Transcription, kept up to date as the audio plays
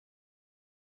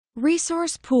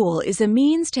Resource pool is a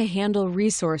means to handle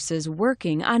resources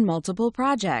working on multiple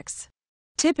projects.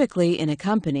 Typically, in a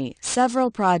company,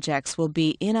 several projects will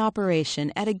be in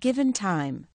operation at a given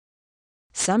time.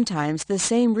 Sometimes the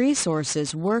same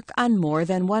resources work on more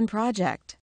than one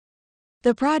project.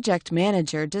 The project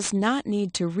manager does not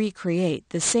need to recreate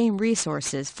the same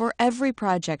resources for every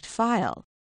project file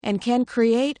and can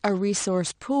create a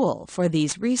resource pool for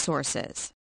these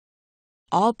resources.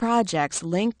 All projects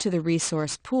linked to the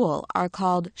resource pool are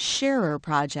called sharer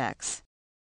projects.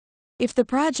 If the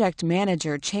project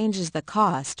manager changes the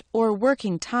cost or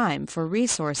working time for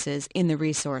resources in the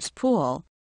resource pool,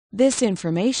 this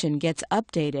information gets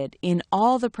updated in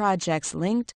all the projects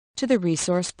linked to the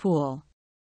resource pool.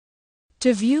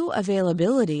 To view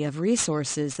availability of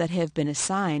resources that have been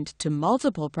assigned to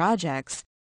multiple projects,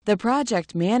 the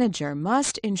project manager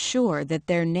must ensure that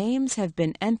their names have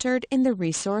been entered in the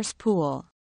resource pool.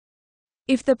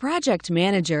 If the project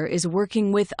manager is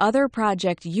working with other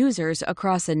project users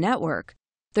across a network,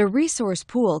 the resource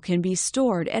pool can be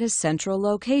stored at a central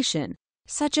location,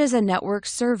 such as a network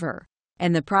server,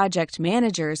 and the project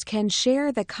managers can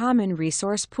share the common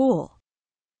resource pool.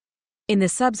 In the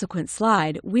subsequent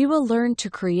slide, we will learn to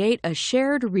create a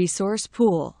shared resource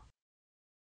pool.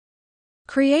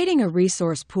 Creating a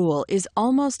resource pool is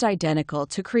almost identical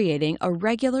to creating a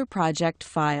regular project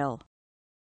file.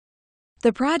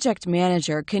 The project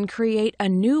manager can create a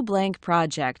new blank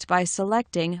project by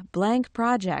selecting Blank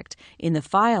Project in the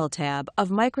File tab of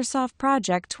Microsoft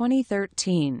Project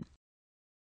 2013.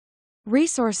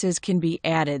 Resources can be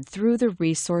added through the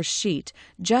resource sheet,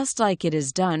 just like it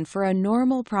is done for a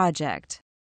normal project.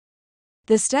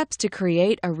 The steps to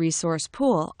create a resource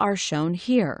pool are shown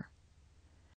here.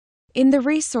 In the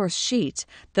resource sheet,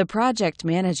 the project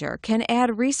manager can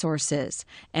add resources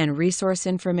and resource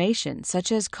information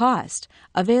such as cost,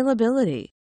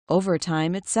 availability,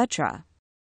 overtime, etc.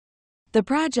 The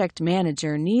project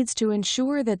manager needs to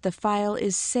ensure that the file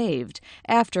is saved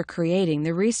after creating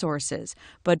the resources,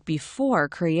 but before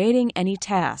creating any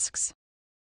tasks.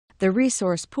 The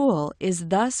resource pool is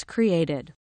thus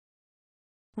created.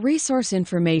 Resource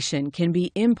information can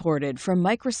be imported from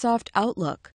Microsoft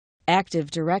Outlook,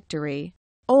 Active Directory,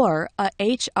 or a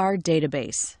HR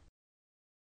database.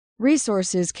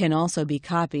 Resources can also be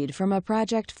copied from a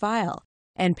project file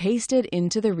and pasted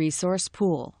into the resource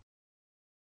pool.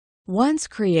 Once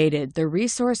created, the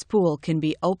resource pool can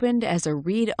be opened as a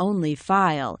read-only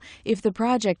file if the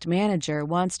project manager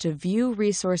wants to view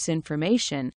resource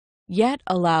information, yet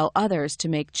allow others to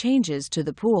make changes to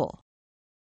the pool.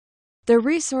 The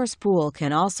resource pool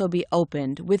can also be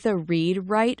opened with a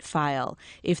read-write file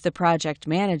if the project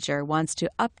manager wants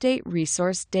to update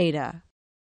resource data.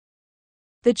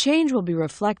 The change will be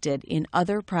reflected in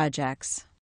other projects.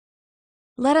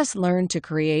 Let us learn to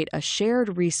create a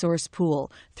shared resource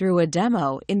pool through a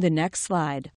demo in the next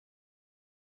slide.